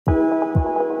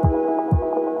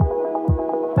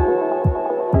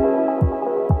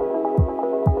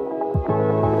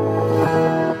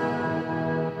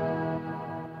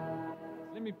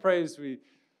pray as we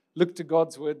look to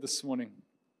God's word this morning.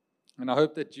 And I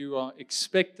hope that you are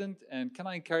expectant. And can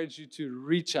I encourage you to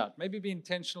reach out? Maybe be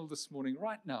intentional this morning,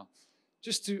 right now,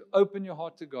 just to open your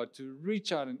heart to God, to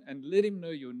reach out and let Him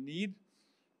know your need.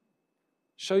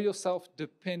 Show yourself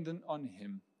dependent on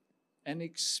Him and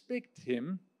expect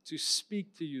Him to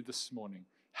speak to you this morning.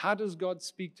 How does God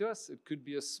speak to us? It could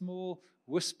be a small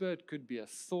whisper. It could be a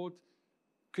thought.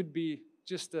 It could be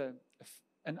just an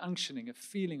unctioning, a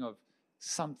feeling of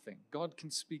something. God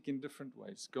can speak in different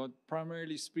ways. God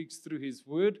primarily speaks through His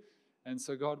word. And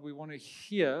so, God, we want to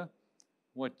hear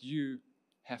what you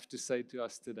have to say to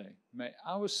us today. May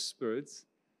our spirits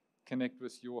connect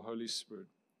with your Holy Spirit.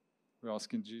 We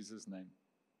ask in Jesus' name.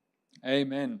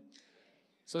 Amen.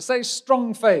 So say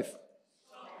strong faith.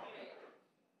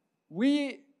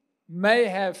 We may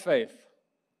have faith,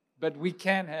 but we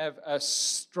can have a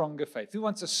stronger faith. Who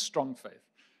wants a strong faith?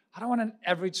 I don't want an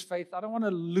average faith. I don't want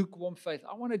a lukewarm faith.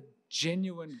 I want a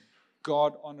genuine,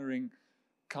 God-honoring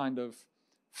kind of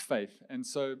faith. And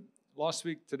so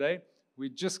today, we're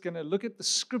just going to look at the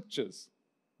scriptures.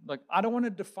 Like, I don't want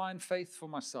to define faith for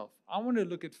myself. I want to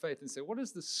look at faith and say, what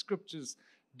does the scriptures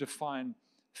define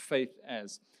faith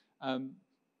as?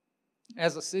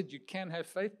 As I said, you can have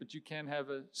faith, but you can have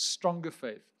a stronger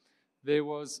faith. There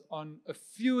was on a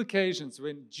few occasions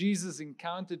when Jesus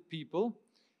encountered people,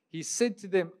 He said to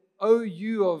them, "O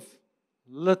you of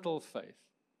little faith."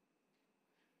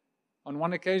 On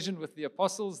one occasion with the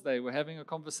apostles, they were having a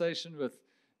conversation with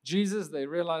Jesus. They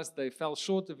realized they fell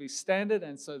short of His standard,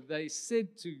 and so they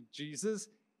said to Jesus,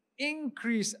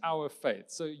 "Increase our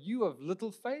faith." So you of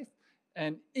little faith,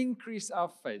 and increase our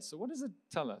faith. So what does it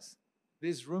tell us?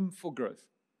 There's room for growth.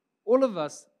 All of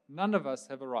us, none of us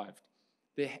have arrived.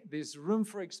 There's room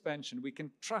for expansion. We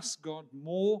can trust God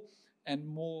more and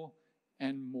more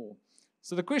and more.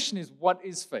 So the question is, what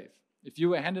is faith? If you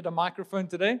were handed a microphone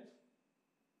today,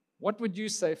 what would you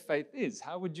say faith is?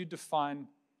 How would you define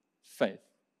faith?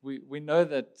 We know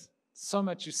that so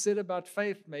much is said about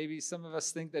faith. Maybe some of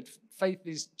us think that faith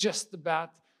is just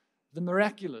about the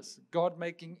miraculous, God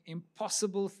making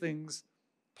impossible things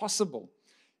possible.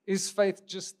 Is faith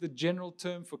just the general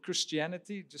term for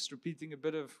Christianity? Just repeating a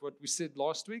bit of what we said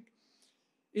last week.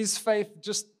 Is faith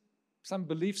just some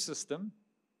belief system?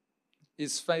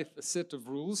 Is faith a set of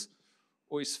rules?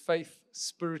 Or is faith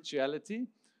spirituality?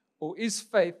 Or is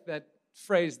faith that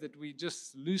phrase that we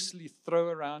just loosely throw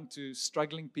around to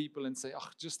struggling people and say, "Oh,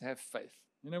 just have faith"?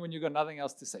 You know, when you've got nothing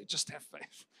else to say, just have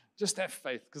faith. Just have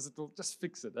faith because it will just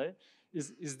fix it. Eh?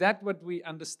 Is that what we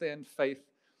understand faith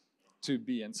to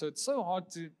be? And so it's so hard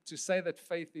to say that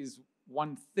faith is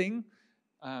one thing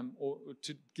or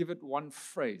to give it one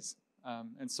phrase.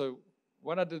 And so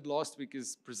what I did last week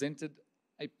is presented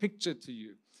a picture to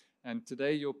you. And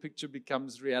today your picture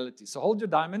becomes reality. So hold your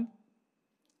diamond.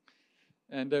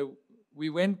 And we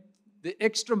went the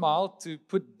extra mile to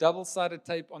put double-sided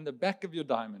tape on the back of your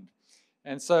diamond.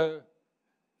 And so,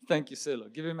 thank you, Selo.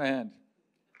 Give him a hand.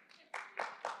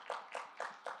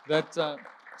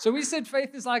 So we said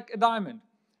faith is like a diamond.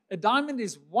 A diamond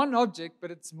is one object, but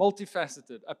it's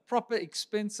multifaceted. A proper,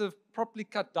 expensive, properly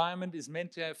cut diamond is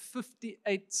meant to have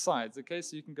 58 sides. Okay,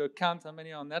 so you can go count how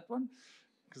many are on that one.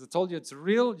 Because I told you it's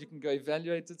real. You can go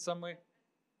evaluate it somewhere.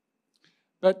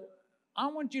 But I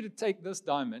want you to take this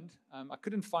diamond. I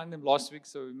couldn't find them last week,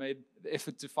 so we made the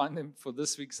effort to find them for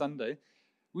this week, Sunday.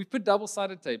 We put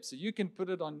double-sided tape, so you can put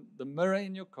it on the mirror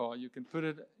in your car. You can put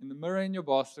it in the mirror in your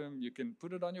bathroom. You can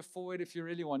put it on your forehead if you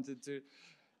really wanted to.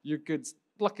 You could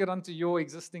pluck it onto your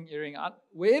existing earring.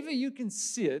 Wherever you can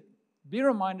see it, be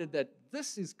reminded that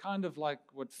this is kind of like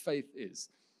what faith is.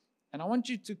 And I want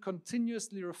you to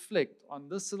continuously reflect on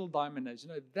this little diamond as,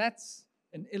 that's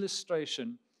an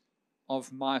illustration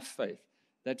of my faith.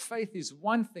 That faith is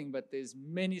one thing, but there's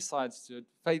many sides to it.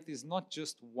 Faith is not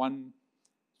just one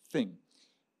thing.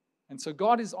 And so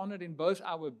God is honored in both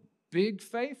our big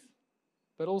faith,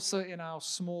 but also in our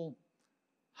small,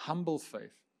 humble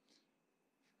faith.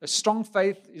 A strong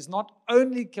faith is not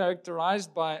only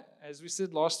characterized by, as we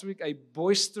said last week, a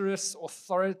boisterous,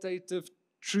 authoritative,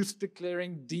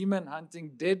 truth-declaring,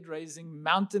 demon-hunting, dead-raising,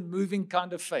 mountain-moving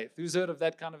kind of faith. Who's heard of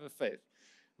that kind of a faith?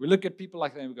 We look at people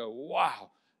like that and we go,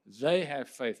 wow, they have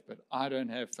faith, but I don't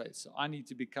have faith, so I need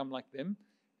to become like them.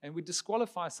 And we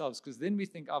disqualify ourselves because then we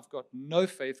think I've got no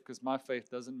faith because my faith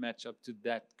doesn't match up to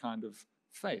that kind of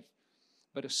faith.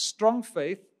 But a strong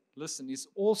faith, listen, is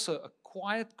also a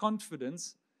quiet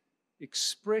confidence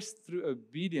expressed through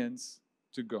obedience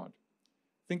to God.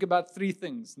 Think about three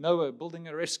things. Noah building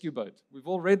a rescue boat. We've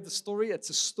all read the story.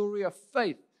 It's a story of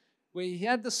faith where he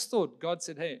had this thought. God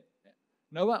said, hey,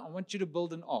 Noah, I want you to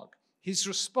build an ark. his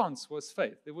response was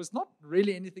faith. There was not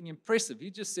really anything impressive.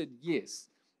 He just said, yes,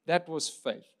 that was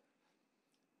faith.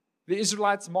 The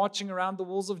Israelites marching around the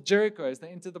walls of Jericho as they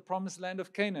enter the promised land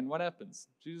of Canaan. What happens?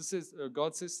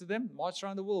 God says to them, march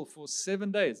around the wall for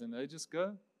 7 days. And they just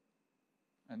go.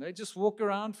 And they just walk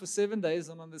around for 7 days.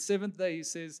 And on the seventh day, he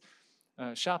says,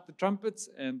 shout the trumpets,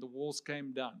 and the walls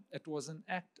came down. It was an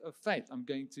act of faith. I'm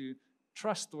going to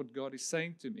trust what God is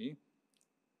saying to me.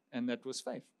 And that was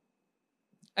faith.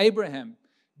 Abraham,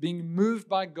 being moved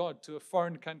by God to a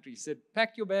foreign country, said,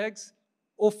 pack your bags,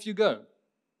 off you go.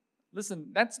 Listen,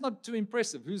 that's not too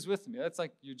impressive. Who's with me? That's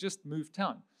like you just moved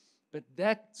town. But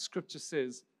that scripture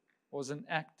says was an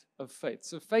act of faith.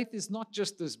 So faith is not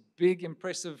just this big,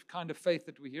 impressive kind of faith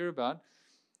that we hear about.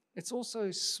 It's also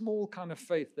a small kind of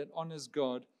faith that honors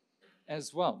God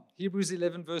as well. Hebrews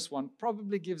 11 verse 1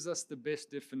 probably gives us the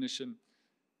best definition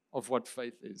of what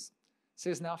faith is. It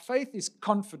says, now faith is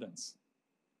confidence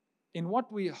in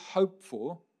what we hope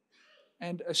for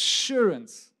and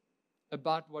assurance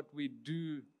about what we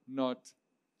do not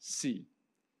see.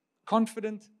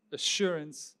 Confident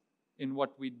assurance in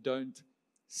what we don't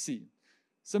see.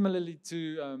 Similarly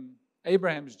to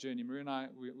Abraham's journey, Maria and I,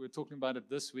 we were talking about it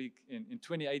this week. In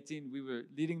 2018, we were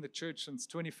leading the church since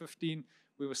 2015.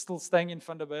 We were still staying in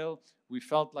Vanderbijl. We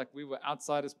felt like we were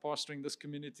outsiders pastoring this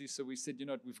community, so we said,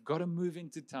 we've got to move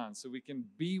into town so we can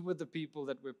be with the people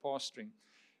that we're pastoring.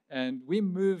 And we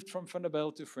moved from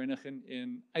Vanderbijl to Vereniging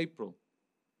in April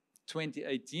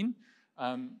 2018.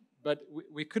 But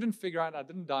we couldn't figure out, I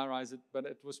didn't diarize it, but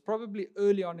it was probably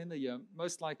early on in the year,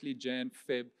 most likely Jan,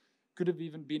 Feb, could have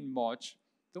even been March.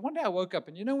 The one day I woke up,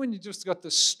 and when you just got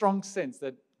this strong sense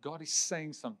that God is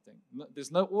saying something.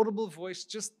 There's no audible voice,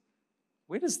 just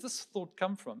where does this thought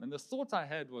come from? And the thought I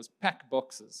had was pack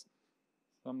boxes.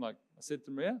 So I said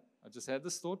to Maria, I just had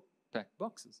this thought, pack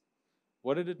boxes.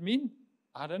 What did it mean?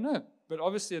 I don't know. But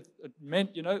obviously it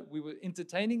meant, we were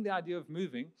entertaining the idea of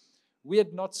moving. We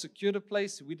had not secured a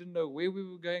place. We didn't know where we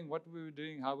were going, what we were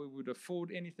doing, how we would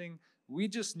afford anything. We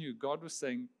just knew God was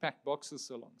saying, pack boxes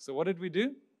so long. So what did we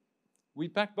do? We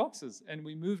packed boxes, and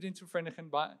we moved into Vereniging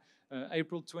by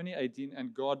April 2018,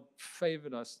 and God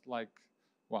favored us like,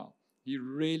 wow, He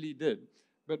really did.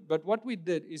 But what we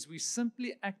did is we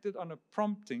simply acted on a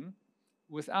prompting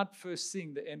without first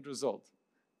seeing the end result.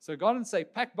 So God didn't say,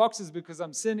 pack boxes because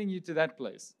I'm sending you to that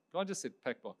place. God just said,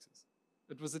 pack boxes.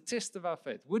 It was a test of our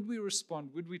faith. Would we respond?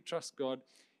 Would we trust God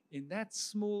in that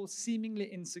small, seemingly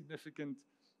insignificant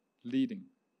leading?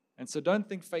 And so don't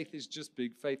think faith is just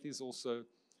big. Faith is also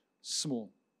small.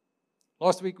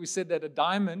 Last week we said that a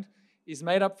diamond is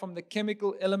made up from the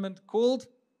chemical element called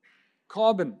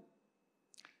carbon.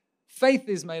 Faith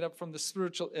is made up from the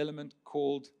spiritual element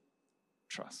called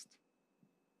trust.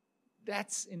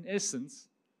 That's in essence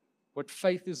what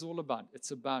faith is all about.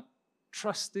 It's about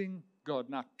trusting God.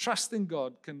 Now, trusting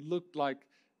God can look like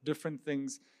different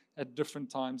things at different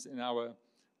times in our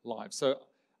lives. So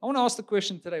I want to ask the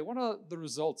question today, what are the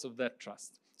results of that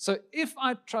trust? So if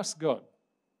I trust God,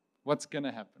 what's going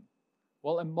to happen?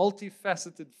 Well, a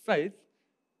multifaceted faith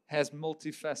has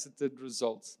multifaceted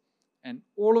results. And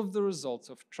all of the results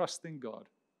of trusting God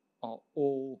are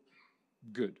all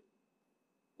good.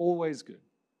 Always good.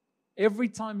 Every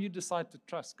time you decide to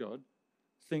trust God,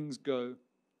 things go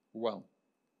well.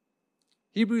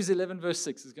 Hebrews 11 verse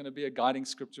 6 is going to be a guiding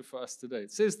scripture for us today.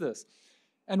 It says this,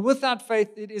 and without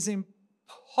faith it is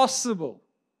impossible.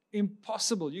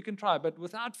 Impossible. You can try, but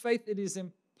without faith it is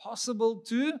impossible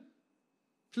to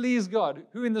please God.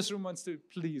 Who in this room wants to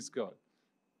please God?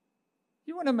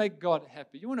 You want to make God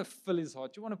happy. You want to fill His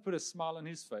heart. You want to put a smile on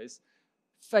His face.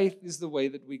 Faith is the way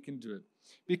that we can do it.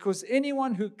 Because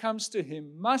anyone who comes to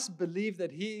Him must believe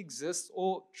that He exists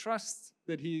or trust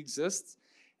that He exists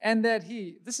and that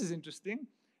He, this is interesting,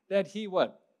 that He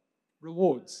what?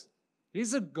 Rewards.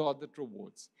 He's a God that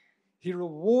rewards. He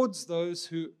rewards those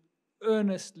who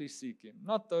earnestly seek Him,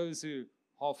 not those who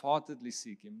half-heartedly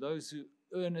seek Him. Those who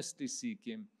earnestly seek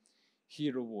Him,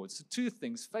 He rewards. So two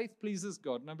things. Faith pleases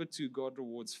God. Number two, God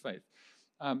rewards faith.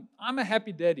 I'm a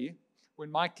happy daddy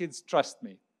when my kids trust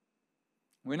me.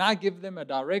 When I give them a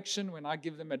direction, when I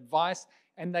give them advice,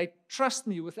 and they trust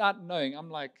me without knowing, I'm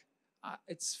like,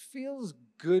 it feels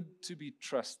good to be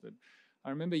trusted. I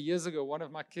remember years ago, one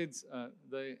of my kids,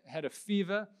 they had a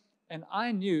fever, and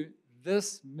I knew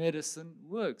this medicine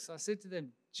works. I said to them,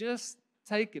 just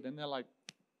take it. And they're like,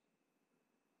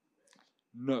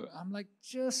 no. I'm like,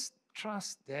 just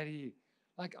trust Daddy.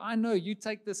 Like, I know you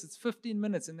take this, it's 15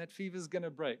 minutes, and that fever's going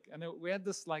to break. And we had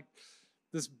this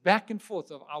back and forth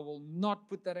of, I will not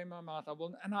put that in my mouth. I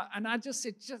will, and I just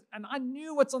said, and I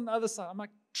knew what's on the other side. I'm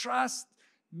like, trust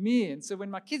me. And so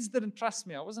when my kids didn't trust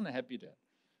me, I wasn't a happy dad.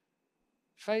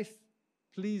 Faith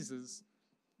pleases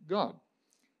God.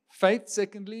 Faith,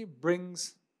 secondly,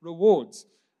 brings rewards.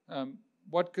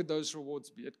 What could those rewards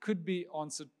be? It could be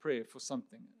answered prayer for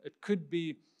something. It could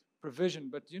be provision.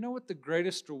 But do you know what the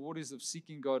greatest reward is of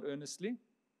seeking God earnestly?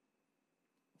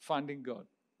 Finding God.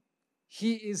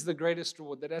 He is the greatest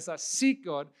reward. That as I seek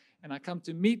God and I come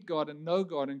to meet God and know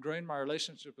God and grow in my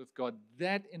relationship with God,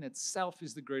 that in itself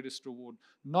is the greatest reward.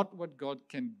 Not what God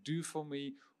can do for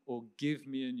me or give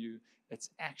me and you. It's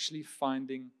actually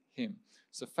finding Him.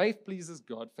 So faith pleases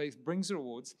God. Faith brings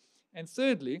rewards. And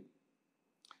thirdly,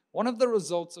 one of the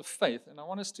results of faith, and I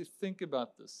want us to think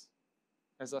about this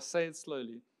as I say it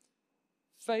slowly,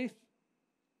 faith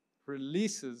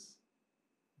releases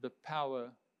the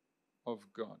power of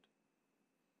God.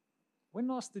 When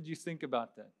last did you think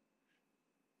about that?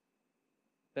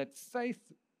 That faith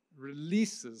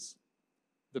releases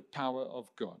the power of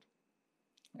God.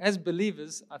 As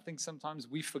believers, I think sometimes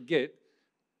we forget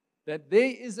that there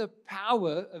is a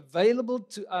power available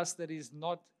to us that is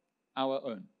not our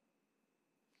own.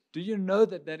 Do you know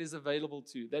that that is available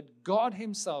to you? That God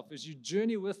Himself, as you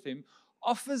journey with Him,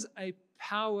 offers a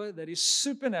power that is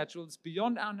supernatural. It's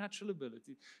beyond our natural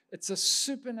ability. It's a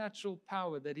supernatural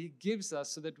power that He gives us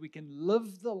so that we can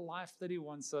live the life that He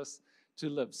wants us to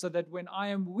live. So that when I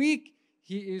am weak,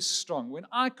 He is strong. When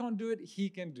I can't do it, He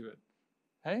can do it.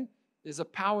 Hey? There's a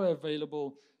power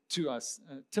available to us.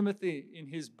 Timothy, in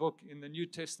his book in the New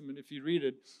Testament, if you read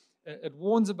it, it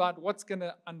warns about what's going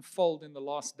to unfold in the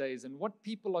last days and what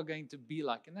people are going to be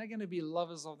like. And they're going to be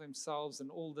lovers of themselves and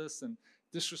all this and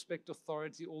disrespect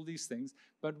authority, all these things.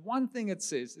 But one thing it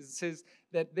says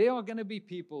that there are going to be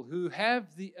people who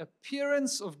have the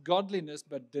appearance of godliness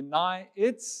but deny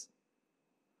its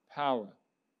power.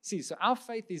 See, so our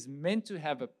faith is meant to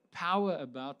have a power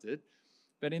about it.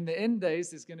 But in the end days,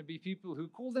 there's going to be people who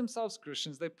call themselves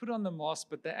Christians. They put on the mask,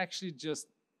 but they're actually just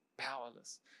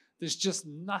powerless. There's just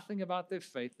nothing about their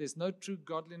faith. There's no true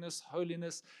godliness,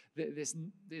 holiness. There's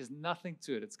nothing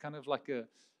to it. It's kind of like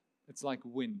it's like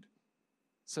wind.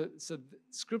 So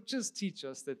scriptures teach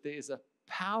us that there is a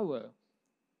power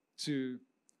to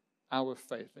our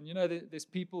faith. And you know, there's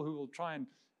people who will try and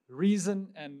reason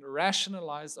and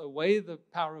rationalize away the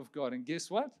power of God. And guess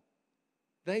what?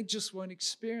 They just won't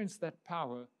experience that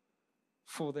power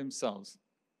for themselves.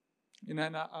 You know,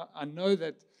 and I know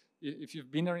that if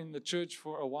you've been in the church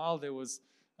for a while, there was,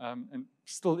 and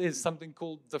still is, something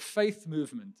called the faith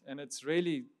movement. And it's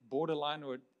really borderline,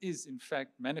 or it is, in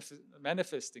fact,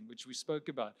 manifesting, which we spoke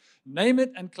about. Name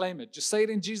it and claim it. Just say it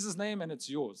in Jesus' name and it's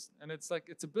yours. And it's like,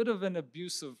 it's a bit of an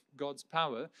abuse of God's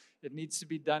power. It needs to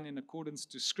be done in accordance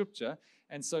to Scripture.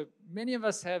 And so many of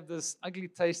us have this ugly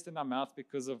taste in our mouth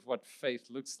because of what faith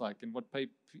looks like and what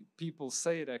people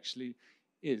say it actually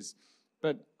is.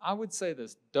 But I would say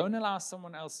this, don't allow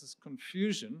someone else's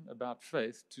confusion about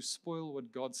faith to spoil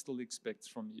what God still expects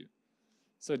from you.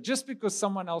 So just because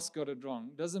someone else got it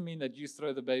wrong doesn't mean that you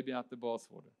throw the baby out the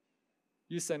bathwater.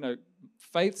 You say, no,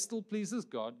 faith still pleases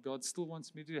God. God still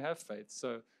wants me to have faith.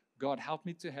 So God, help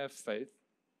me to have faith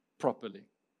properly.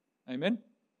 Amen?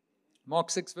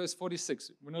 Mark 6, verse 46.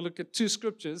 We're going to look at two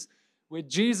scriptures where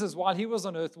Jesus, while He was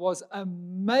on earth, was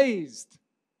amazed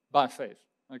by faith.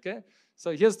 Okay?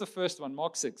 So here's the first one,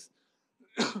 Mark 6.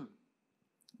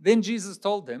 Then Jesus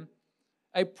told them,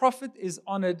 a prophet is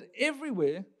honored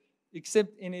everywhere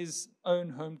except in his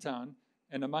own hometown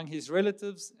and among his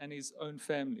relatives and his own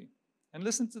family. And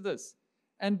listen to this.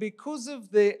 And because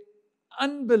of their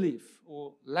unbelief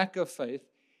or lack of faith,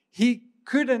 He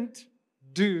couldn't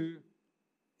do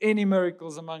any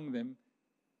miracles among them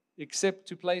except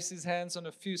to place His hands on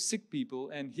a few sick people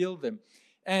and heal them.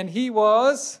 And He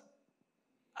was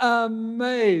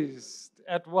amazed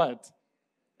at what?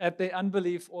 At their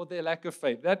unbelief or their lack of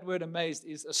faith. That word amazed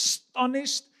is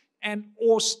astonished and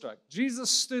awestruck.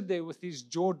 Jesus stood there with his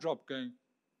jaw dropped going.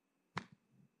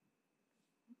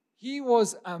 He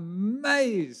was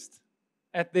amazed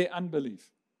at their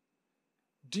unbelief.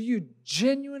 Do you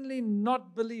genuinely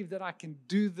not believe that I can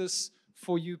do this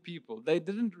for you people? They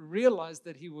didn't realize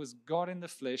that He was God in the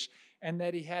flesh and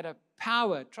that He had a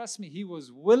power. Trust me, He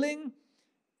was willing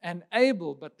and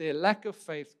able, but their lack of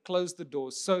faith closed the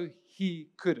door, so He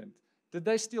couldn't. Did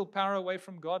they steal power away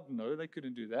from God? No, they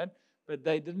couldn't do that. But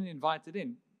they didn't invite it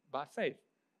in by faith.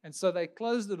 And so they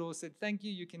closed the door, said, thank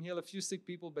you, you can heal a few sick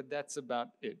people, but that's about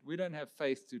it. We don't have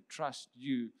faith to trust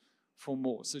you for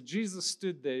more. So Jesus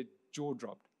stood there, jaw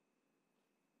dropped.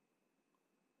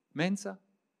 Mensa?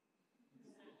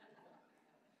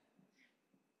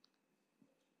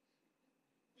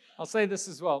 I'll say this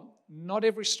as well. Not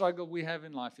every struggle we have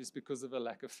in life is because of a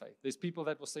lack of faith. There's people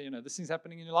that will say, this thing's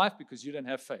happening in your life because you don't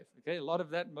have faith. Okay, a lot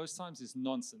of that most times is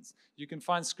nonsense. You can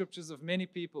find scriptures of many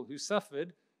people who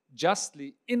suffered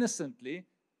justly, innocently,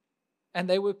 and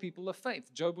they were people of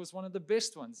faith. Job was one of the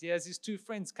best ones. He has his two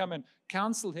friends come and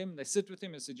counsel him. They sit with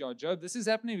him and say, Job, this is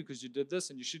happening because you did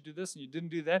this and you should do this and you didn't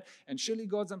do that. And surely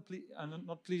God's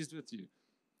not pleased with you.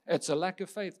 It's a lack of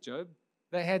faith, Job.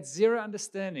 They had zero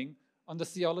understanding on the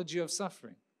theology of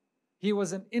suffering. He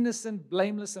was an innocent,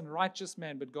 blameless, and righteous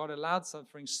man, but God allowed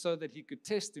suffering so that he could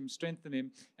test him, strengthen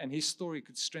him, and his story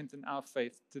could strengthen our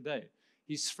faith today.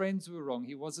 His friends were wrong.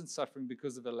 He wasn't suffering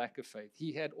because of a lack of faith.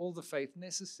 He had all the faith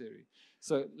necessary.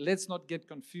 So let's not get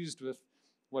confused with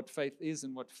what faith is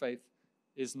and what faith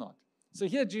is not. So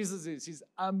here Jesus is. He's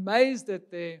amazed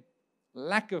at their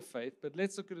lack of faith, but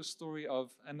let's look at a story of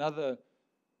another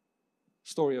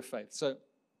story of faith. So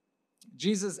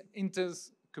Jesus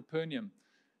enters Capernaum,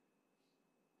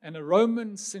 and a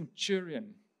Roman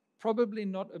centurion, probably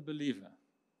not a believer,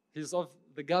 he's of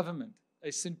the government,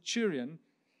 a centurion,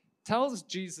 tells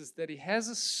Jesus that he has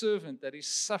a servant that is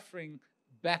suffering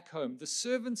back home. The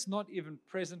servant's not even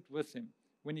present with him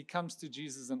when he comes to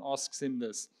Jesus and asks him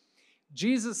this.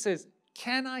 Jesus says,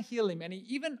 can I heal him? And he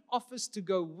even offers to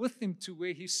go with him to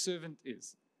where his servant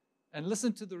is. And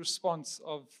listen to the response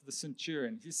of the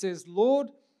centurion. He says, Lord,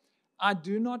 I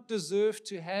do not deserve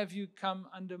to have you come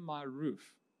under my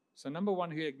roof. So number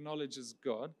one, he acknowledges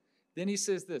God. Then he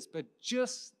says this, but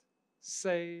just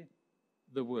say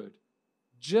the word.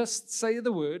 Just say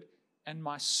the word, and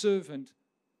my servant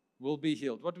will be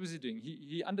healed. What was he doing?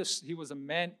 He was a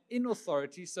man in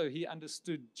authority, so he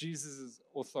understood Jesus'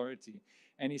 authority.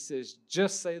 And he says,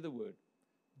 just say the word.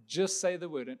 Just say the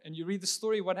word. And you read the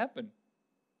story, what happened?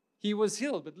 He was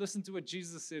healed, but listen to what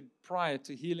Jesus said prior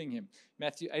to healing him.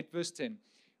 Matthew 8, verse 10.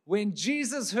 When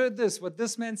Jesus heard this, what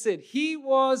this man said, he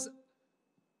was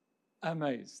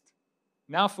amazed.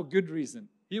 Now for good reason.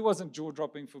 He wasn't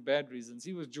jaw-dropping for bad reasons.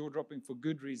 He was jaw-dropping for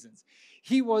good reasons.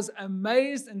 He was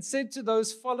amazed and said to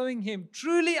those following him,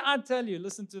 truly I tell you,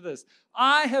 listen to this,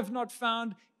 I have not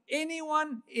found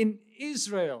anyone in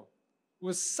Israel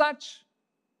with such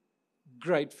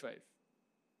great faith.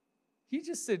 He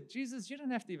just said, Jesus, you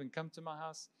don't have to even come to my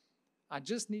house. I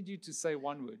just need you to say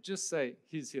one word. Just say,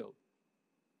 he's healed.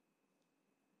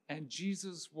 And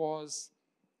Jesus was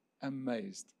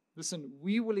amazed. Listen,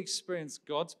 we will experience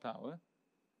God's power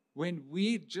when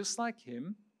we, just like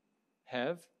him,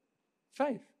 have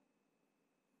faith.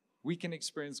 We can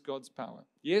experience God's power.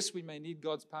 Yes, we may need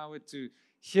God's power to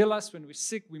heal us when we're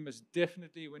sick. We must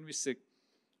definitely, when we're sick,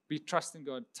 be trusting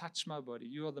God. Touch my body.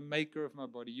 You are the maker of my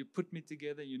body. You put me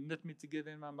together. You knit me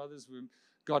together in my mother's womb.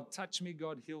 God, touch me.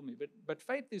 God, heal me. But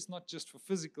faith is not just for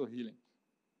physical healing.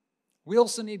 We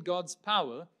also need God's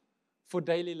power for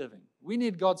daily living. We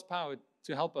need God's power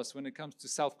to help us when it comes to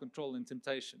self-control and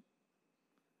temptation.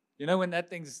 You know, when that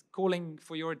thing's calling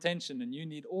for your attention and you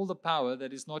need all the power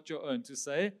that is not your own to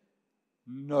say,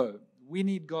 no. We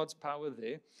need God's power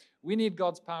there. We need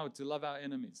God's power to love our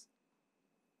enemies.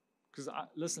 Because,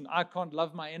 listen, I can't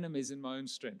love my enemies in my own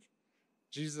strength.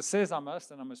 Jesus says I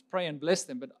must, and I must pray and bless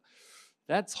them, but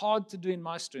that's hard to do in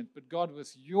my strength. But God,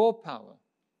 with your power,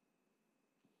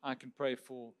 I can pray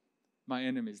for my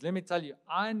enemies. Let me tell you,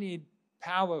 I need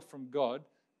power from God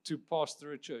to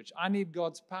pastor a church. I need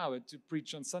God's power to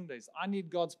preach on Sundays. I need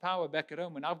God's power back at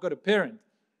home when I've got a parent,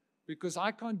 because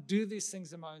I can't do these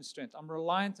things in my own strength. I'm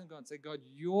reliant on God. Say, God,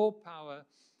 your power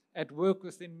at work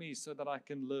within me so that I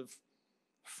can live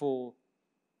for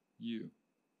you.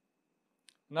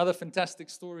 Another fantastic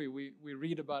story we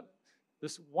read about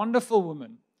this wonderful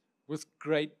woman with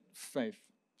great faith.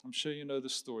 I'm sure you know the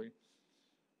story.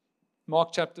 Mark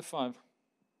chapter 5.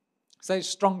 Say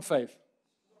strong faith.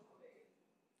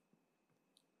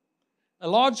 A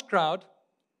large crowd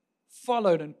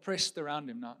followed and pressed around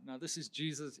him. Now this is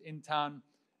Jesus in town,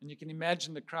 and you can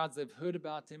imagine the crowds, they've heard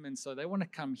about him, and so they want to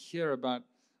come hear about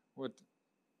what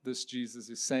this Jesus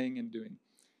is saying and doing.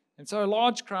 And so a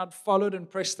large crowd followed and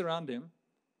pressed around him.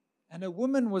 And a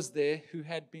woman was there who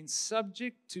had been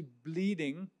subject to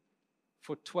bleeding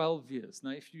for 12 years.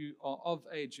 Now, if you are of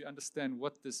age, you understand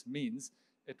what this means.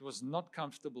 It was not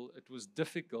comfortable. It was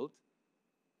difficult.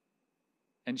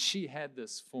 And she had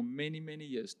this for many, many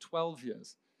years, 12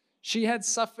 years. She had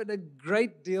suffered a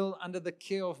great deal under the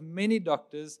care of many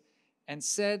doctors and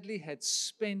sadly had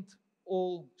spent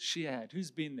all she had. Who's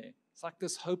been there? It's like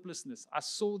this hopelessness. I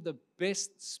saw the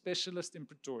best specialist in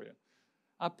Pretoria.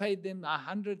 I paid them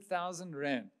 100,000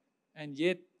 rand, and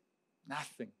yet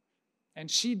nothing. And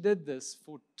she did this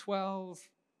for 12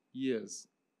 years.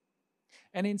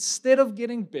 And instead of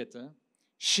getting better,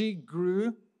 she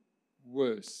grew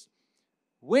worse.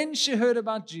 When she heard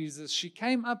about Jesus, she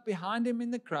came up behind him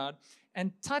in the crowd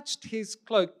and touched his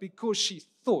cloak because she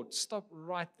thought, stop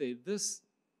right there. This,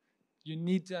 you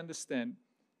need to understand.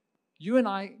 You and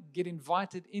I get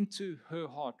invited into her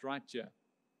heart right here.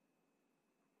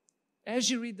 As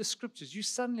you read the scriptures, you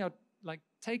suddenly are like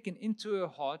taken into her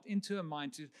heart, into her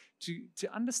mind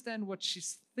to understand what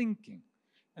she's thinking.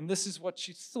 And this is what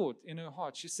she thought in her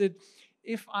heart. She said,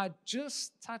 if I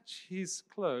just touch his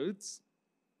clothes,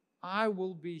 I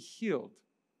will be healed.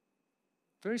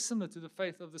 Very similar to the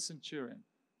faith of the centurion.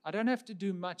 I don't have to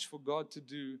do much for God to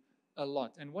do a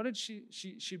lot. And what did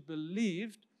she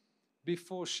believed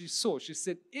before she saw? She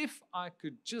said, if I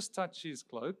could just touch his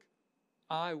cloak,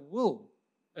 I will.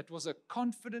 It was a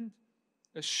confident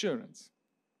assurance.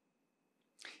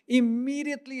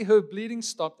 Immediately her bleeding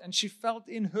stopped and she felt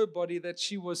in her body that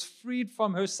she was freed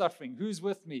from her suffering. Who's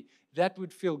with me? That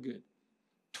would feel good.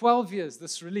 12 years,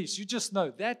 this release, you just know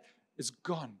that is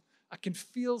gone. I can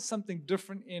feel something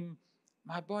different in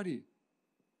my body.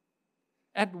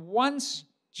 At once,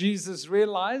 Jesus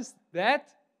realized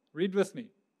that, read with me,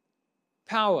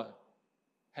 power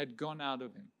had gone out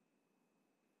of him.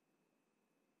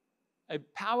 A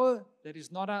power that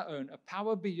is not our own, a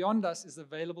power beyond us is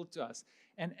available to us.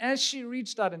 And as she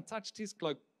reached out and touched his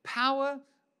cloak, power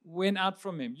went out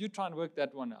from him. You try and work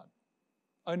that one out.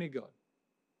 Only God.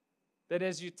 That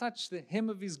as you touch the hem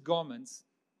of his garments,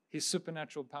 his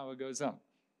supernatural power goes out.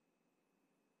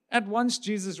 At once,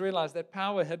 Jesus realized that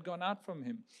power had gone out from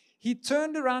him. He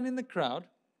turned around in the crowd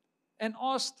and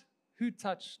asked, who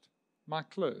touched my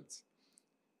clothes?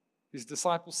 His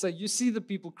disciples say, you see the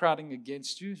people crowding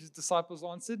against you. His disciples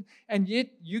answered, and yet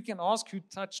you can ask who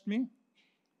touched me?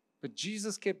 But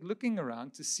Jesus kept looking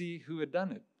around to see who had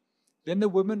done it. Then the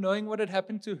woman, knowing what had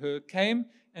happened to her, came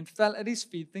and fell at his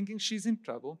feet, thinking she's in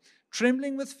trouble.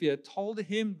 Trembling with fear, told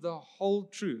him the whole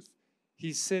truth.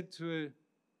 He said to her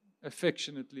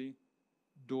affectionately,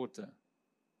 daughter.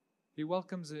 He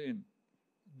welcomes her in.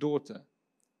 Daughter,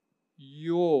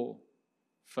 your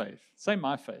faith. Say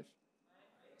my faith.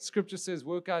 Scripture says,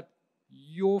 work out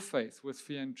your faith with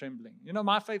fear and trembling. You know,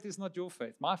 my faith is not your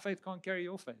faith. My faith can't carry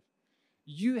your faith.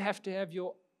 You have to have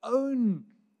your own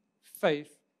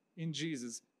faith in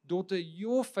Jesus. Daughter,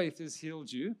 your faith has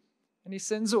healed you. And he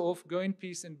sends her off, go in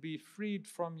peace and be freed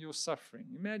from your suffering.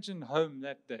 Imagine home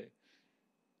that day.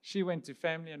 She went to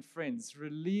family and friends,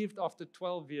 relieved after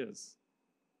 12 years.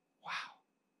 Wow.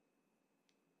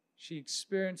 She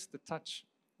experienced the touch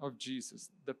of Jesus,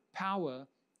 the power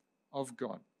of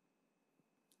God.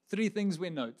 3 things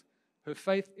we note. Her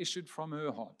faith issued from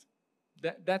her heart.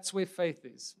 That's where faith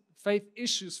is. Faith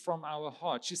issues from our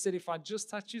heart. She said, if I just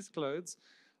touch his clothes,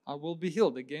 I will be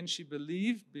healed. Again, she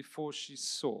believed before she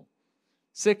saw.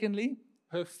 Secondly,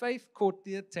 her faith caught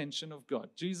the attention of God.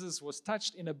 Jesus was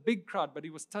touched in a big crowd, but he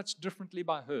was touched differently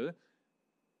by her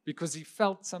because he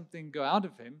felt something go out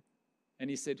of him, and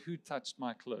he said, who touched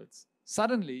my clothes?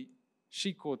 Suddenly,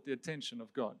 she caught the attention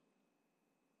of God.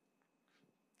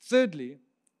 Thirdly,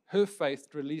 her faith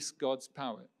released God's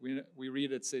power. We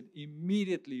read it said,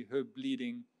 immediately her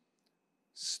bleeding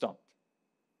stopped.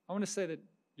 I want to say that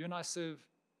you and I serve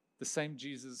the same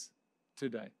Jesus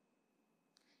today.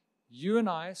 You and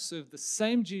I serve the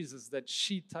same Jesus that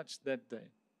she touched that day.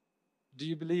 Do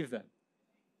you believe that?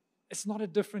 It's not a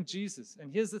different Jesus.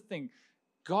 And here's the thing.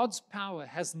 God's power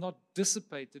has not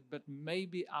dissipated, but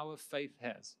maybe our faith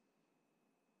has.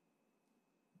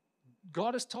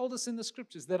 God has told us in the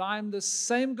scriptures that I am the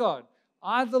same God.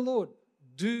 I, the Lord,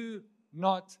 do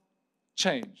not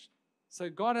change. So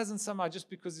God hasn't somehow, just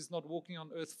because he's not walking on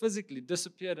earth physically,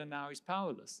 disappeared and now he's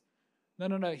powerless.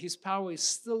 No. His power is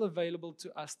still available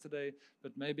to us today,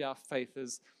 but maybe our faith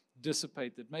is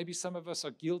dissipated. Maybe some of us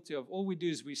are guilty of all we do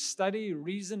is we study,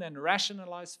 reason, and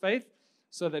rationalize faith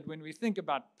so that when we think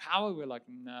about power, we're like,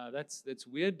 no, that's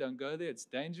weird. Don't go there. It's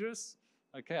dangerous.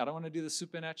 Okay, I don't want to do the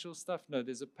supernatural stuff. No,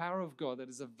 there's a power of God that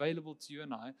is available to you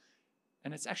and I,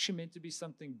 and it's actually meant to be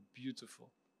something beautiful.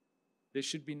 There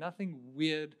should be nothing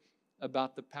weird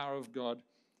about the power of God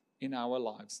in our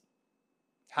lives.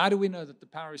 How do we know that the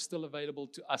power is still available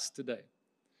to us today?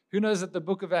 Who knows that the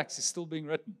book of Acts is still being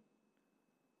written?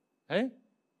 Hey?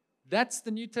 That's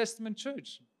the New Testament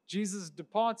church. Jesus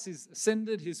departs, he's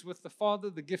ascended, he's with the Father,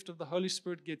 the gift of the Holy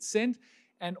Spirit gets sent,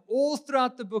 and all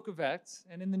throughout the book of Acts,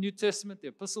 and in the New Testament, the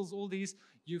epistles, all these,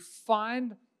 you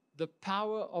find the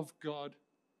power of God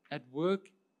at work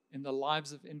in the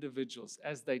lives of individuals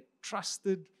as they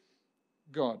trusted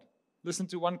God. Listen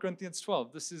to 1 Corinthians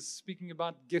 12. This is speaking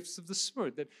about gifts of the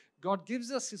Spirit, that God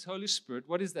gives us his Holy Spirit.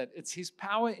 What is that? It's his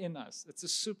power in us. It's a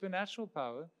supernatural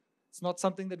power It's not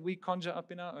something that we conjure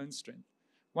up in our own strength.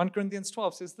 1 Corinthians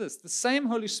 12 says this, the same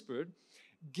Holy Spirit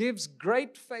gives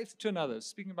great faith to another,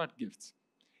 speaking about gifts,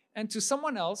 and to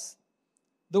someone else,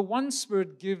 the one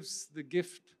Spirit gives the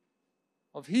gift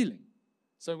of healing.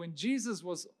 So when Jesus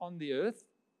was on the earth,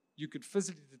 you could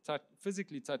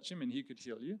physically touch him and he could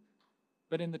heal you.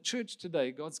 But in the church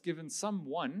today, God's given some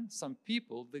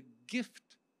people, the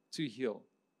gift to heal.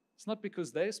 It's not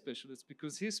because they're special, it's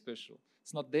because he's special.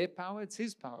 It's not their power, it's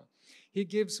his power. He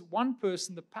gives one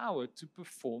person the power to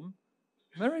perform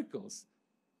miracles.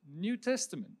 New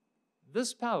Testament.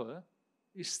 This power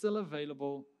is still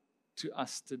available to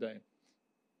us today.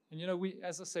 And we,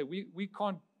 as I say, we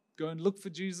can't go and look for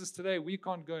Jesus today. We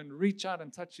can't go and reach out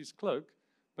and touch his cloak.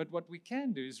 But what we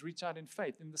can do is reach out in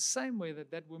faith in the same way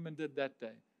that that woman did that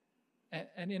day.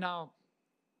 And in our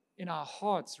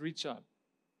hearts, reach out.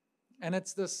 And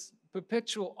it's this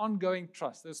perpetual, ongoing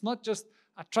trust. It's not just,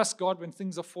 I trust God when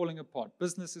things are falling apart.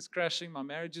 Business is crashing. My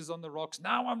marriage is on the rocks.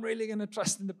 Now I'm really going to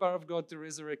trust in the power of God to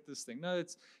resurrect this thing. No,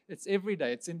 it's every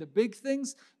day. It's in the big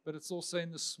things, but it's also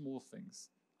in the small things.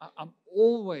 I'm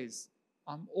always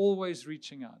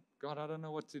reaching out. God, I don't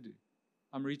know what to do.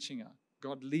 I'm reaching out.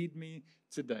 God, lead me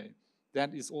today.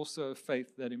 That is also a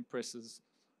faith that impresses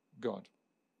God.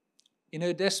 In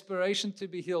her desperation to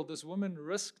be healed, this woman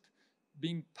risked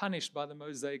being punished by the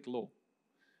Mosaic law.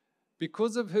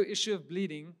 Because of her issue of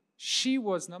bleeding, she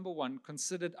was, number one,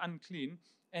 considered unclean,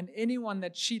 and anyone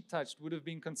that she touched would have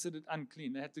been considered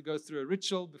unclean. They had to go through a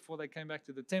ritual before they came back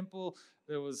to the temple.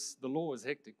 The law was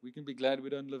hectic. We can be glad we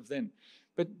don't live then.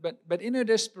 But in her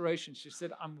desperation, she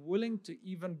said, I'm willing to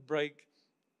even break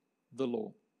the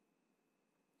law.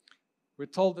 We're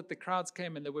told that the crowds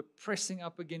came and they were pressing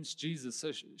up against Jesus.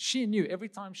 So she knew every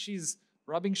time she's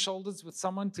rubbing shoulders with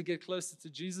someone to get closer to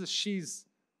Jesus, she's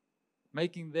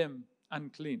making them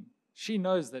unclean. She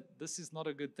knows that this is not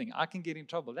a good thing. I can get in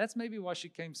trouble. That's maybe why she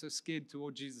came so scared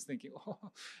toward Jesus, thinking, oh,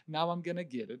 now I'm going to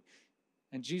get it.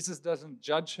 And Jesus doesn't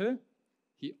judge her.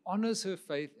 He honors her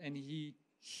faith and he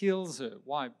heals her.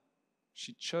 Why?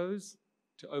 She chose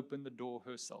to open the door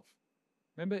herself.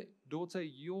 Remember, daughter,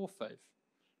 your faith.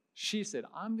 She said,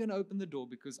 I'm going to open the door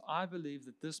because I believe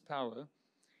that this power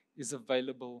is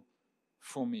available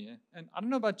for me. And I don't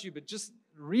know about you, but just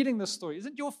reading the story,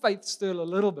 isn't your faith still a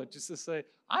little bit just to say,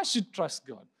 I should trust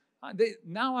God.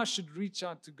 Now I should reach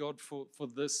out to God for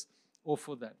this or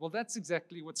for that. Well, that's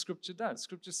exactly what Scripture does.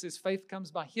 Scripture says faith comes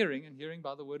by hearing and hearing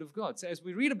by the word of God. So as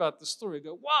we read about the story, we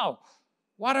go, wow,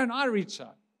 why don't I reach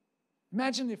out?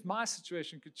 Imagine if my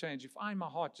situation could change, if I in my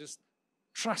heart just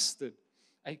trusted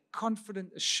a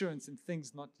confident assurance in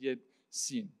things not yet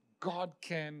seen. God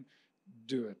can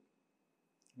do it.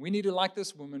 We need to, like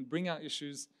this woman, bring our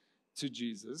issues to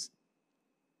Jesus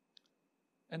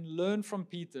and learn from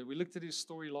Peter. We looked at his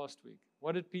story last week.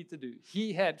 What did Peter do?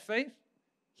 He had faith.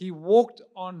 He walked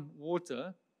on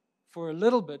water for a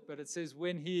little bit, but it says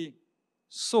when he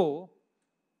saw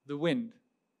the wind,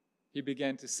 he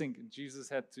began to sink, and Jesus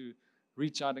had to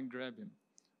reach out and grab him.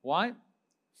 Why?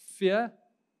 Fear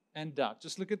and doubt.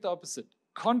 Just look at the opposite.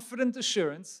 Confident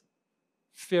assurance,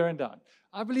 fear and doubt.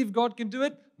 I believe God can do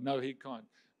it. No, he can't.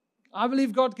 I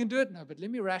believe God can do it. No, but let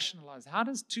me rationalize. How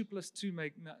does 2 plus 2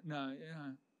 make? No.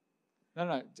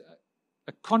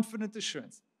 A confident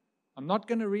assurance. I'm not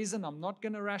going to reason. I'm not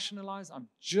going to rationalize. I'm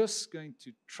just going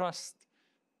to trust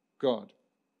God.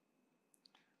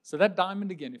 So that diamond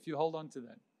again, if you hold on to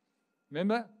that.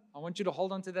 Remember, I want you to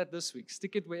hold on to that this week.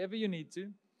 Stick it wherever you need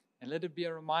to, and let it be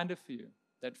a reminder for you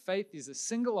that faith is a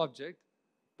single object,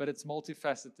 but it's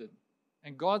multifaceted.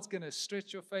 And God's going to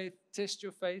stretch your faith, test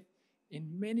your faith in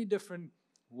many different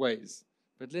ways.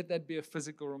 But let that be a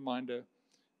physical reminder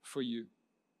for you.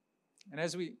 And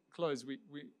as we close,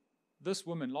 this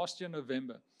woman, last year,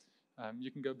 November, you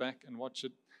can go back and watch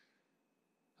it.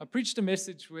 I preached a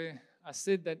message where I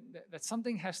said that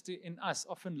something has to, in us,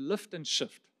 often lift and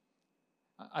shift.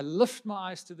 I lift my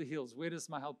eyes to the hills. Where does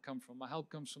my help come from? My help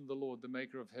comes from the Lord, the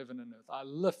maker of heaven and earth. I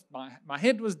lift. My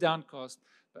head was downcast,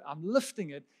 but I'm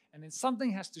lifting it, and then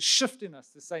something has to shift in us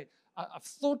to say, I've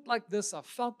thought like this, I've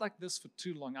felt like this for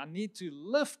too long. I need to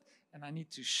lift, and I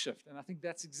need to shift. And I think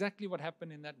that's exactly what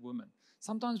happened in that woman.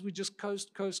 Sometimes we just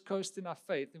coast in our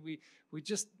faith, and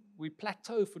we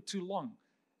plateau for too long.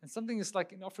 And something is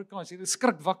like in Afrikaans, you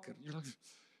skrik wakker. You're like,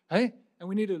 hey? And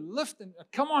we need to lift and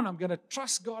come on, I'm going to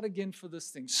trust God again for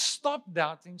this thing. Stop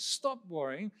doubting, stop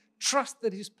worrying. Trust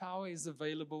that his power is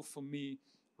available for me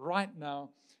right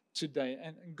now, today.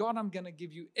 And God, I'm going to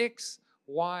give you X,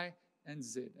 Y, and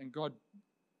Z. And God,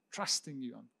 trusting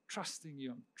you, I'm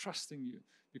trusting you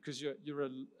because you're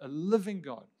a living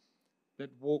God that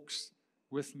walks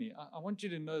with me. I want you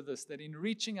to know this, that in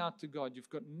reaching out to God, you've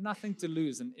got nothing to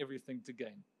lose and everything to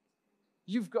gain.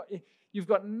 You've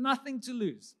got nothing to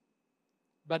lose,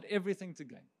 but everything to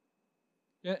gain.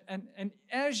 Yeah, and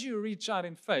as you reach out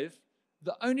in faith,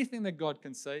 the only thing that God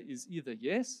can say is either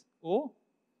yes or,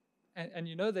 and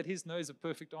you know that His no is a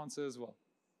perfect answer as well.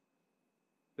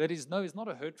 That His no is not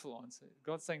a hurtful answer.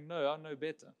 God's saying, no, I know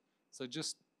better. So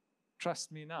just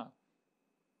trust me now.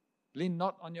 Lean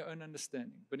not on your own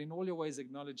understanding, but in all your ways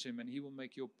acknowledge Him, and He will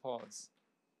make your paths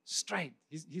straight.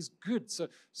 He's good. So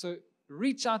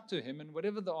reach out to Him, and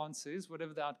whatever the answer is,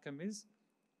 whatever the outcome is,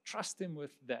 trust Him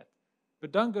with that.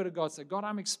 But don't go to God and say, God,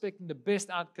 I'm expecting the best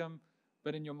outcome,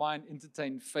 but in your mind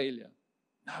entertain failure.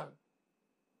 No.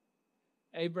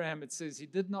 Abraham, it says, he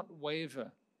did not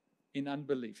waver in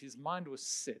unbelief. His mind was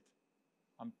set.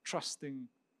 I'm trusting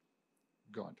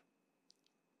God.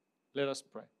 Let us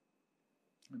pray.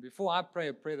 And before I pray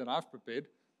a prayer that I've prepared,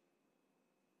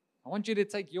 I want you to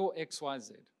take your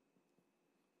XYZ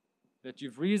that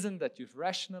you've reasoned, that you've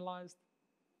rationalized,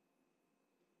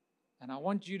 and I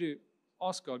want you to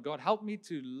ask God, God, help me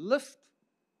to lift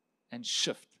and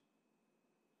shift.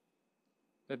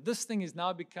 That this thing has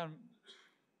now become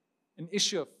an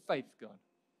issue of faith, God.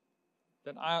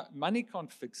 That money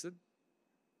can't fix it.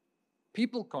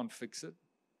 People can't fix it.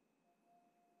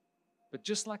 But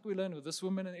just like we learned with this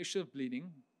woman an issue of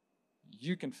bleeding,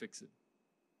 you can fix it.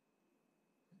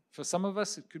 For some of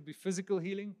us, it could be physical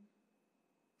healing.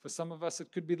 For some of us,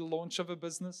 it could be the launch of a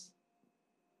business.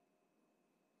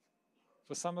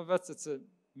 For some of us, it's a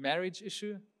marriage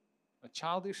issue, a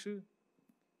child issue.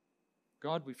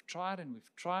 God, we've tried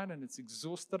and it's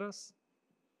exhausted us.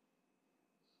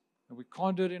 And we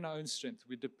can't do it in our own strength.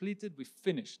 We're depleted, we're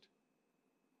finished.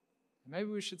 And maybe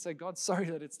we should say, God, sorry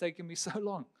that it's taken me so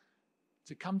long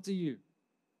to come to you.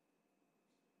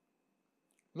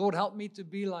 Lord, help me to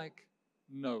be like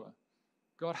Noah.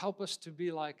 God, help us to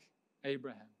be like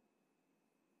Abraham.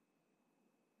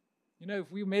 You know,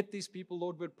 if we met these people,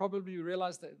 Lord, we'd probably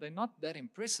realize that they're not that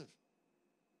impressive.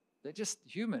 They're just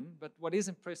human, but what is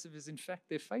impressive is, in fact,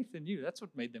 their faith in you. That's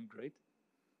what made them great.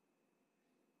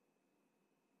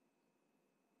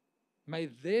 May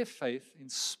their faith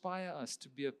inspire us to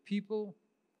be a people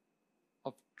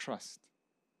of trust.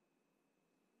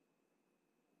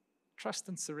 Trust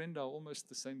and surrender are almost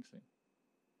the same thing.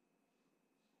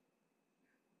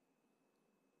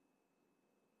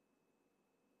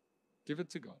 Give it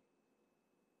to God.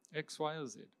 X, Y, or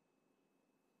Z.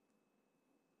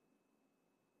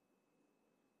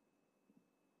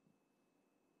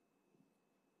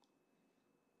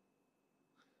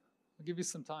 I'll give you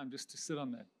some time just to sit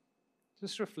on that.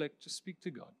 Just reflect, just speak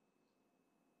to God.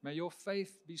 May your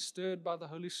faith be stirred by the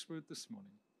Holy Spirit this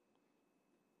morning.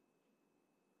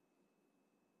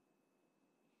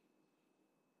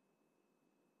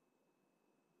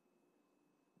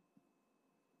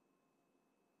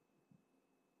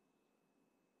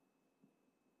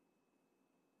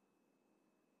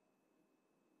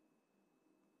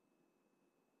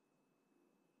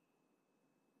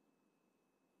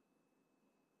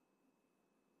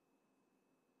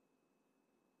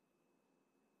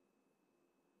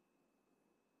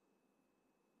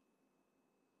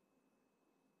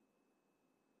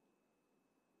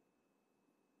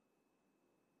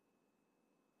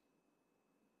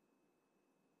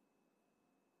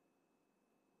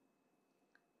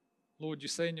 Lord, you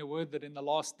say in your word that in the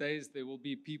last days there will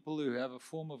be people who have a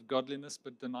form of godliness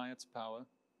but deny its power.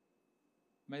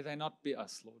 May they not be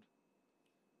us, Lord.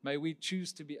 May we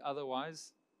choose to be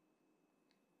otherwise.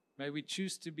 May we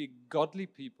choose to be godly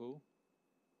people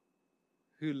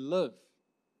who live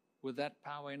with that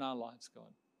power in our lives,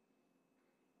 God.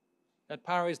 That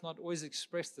power is not always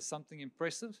expressed as something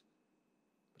impressive,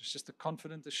 but it's just a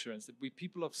confident assurance that we're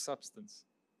people of substance.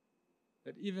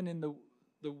 That even in the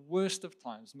worst of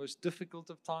times, most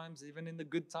difficult of times, even in the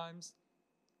good times,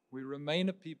 we remain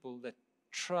a people that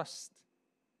trust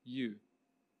you.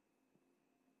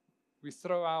 We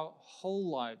throw our whole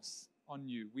lives on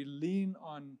you. We lean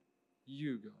on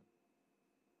you, God.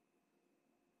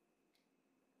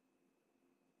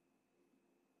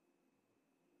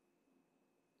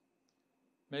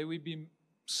 May we be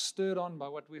stirred on by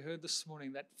what we heard this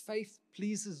morning, that faith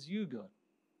pleases you, God.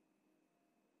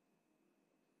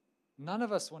 None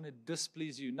of us want to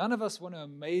displease you. None of us want to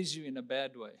amaze you in a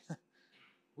bad way.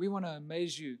 We want to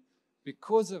amaze you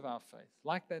because of our faith,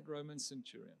 like that Roman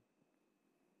centurion.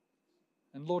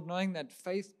 And Lord, knowing that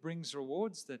faith brings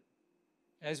rewards, that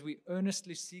as we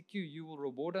earnestly seek you, you will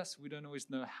reward us. We don't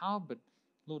always know how, but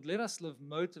Lord, let us live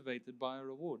motivated by a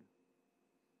reward.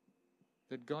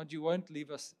 That God, you won't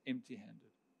leave us empty-handed.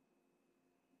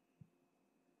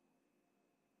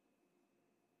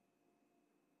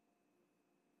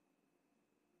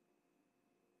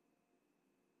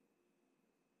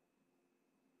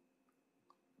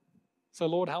 So,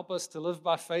 Lord, help us to live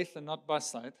by faith and not by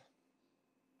sight,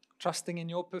 trusting in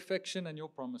your perfection and your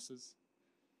promises.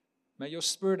 May your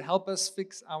Spirit help us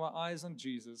fix our eyes on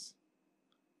Jesus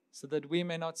so that we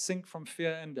may not sink from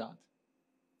fear and doubt.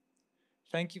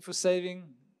 Thank you for saving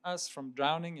us from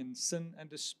drowning in sin and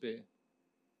despair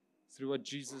through what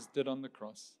Jesus did on the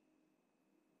cross.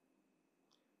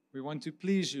 We want to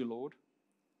please you, Lord,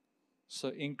 so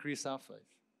increase our faith.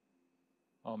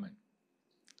 Amen.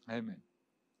 Amen.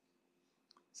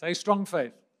 Say strong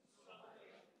faith.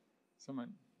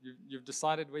 Someone, you've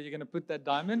decided where you're going to put that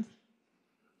diamond?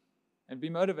 And be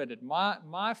motivated.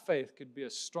 My faith could be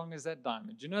as strong as that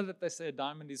diamond. You know that they say a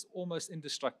diamond is almost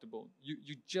indestructible.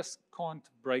 You just can't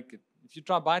break it. If you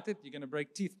try to bite it, you're going to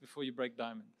break teeth before you break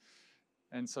diamond.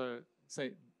 And so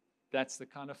say, that's the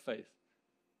kind of faith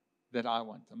that I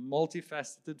want. A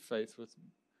multifaceted faith with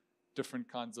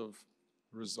different kinds of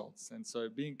results. And so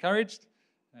be encouraged,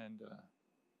 and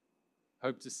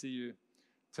hope to see you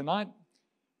tonight.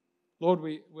 Lord,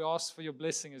 we ask for your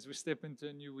blessing as we step into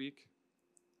a new week.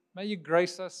 May you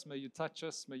grace us, may you touch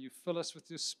us, may you fill us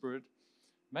with your Spirit.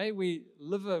 May we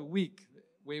live a week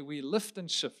where we lift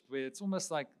and shift, where it's almost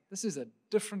like this is a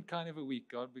different kind of a week,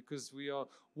 God, because we are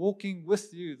walking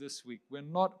with you this week. We're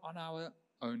not on our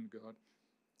own, God.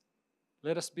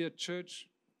 Let us be a church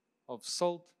of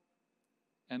salt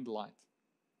and light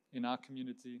in our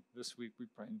community this week, we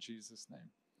pray in Jesus'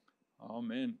 name.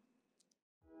 Amen.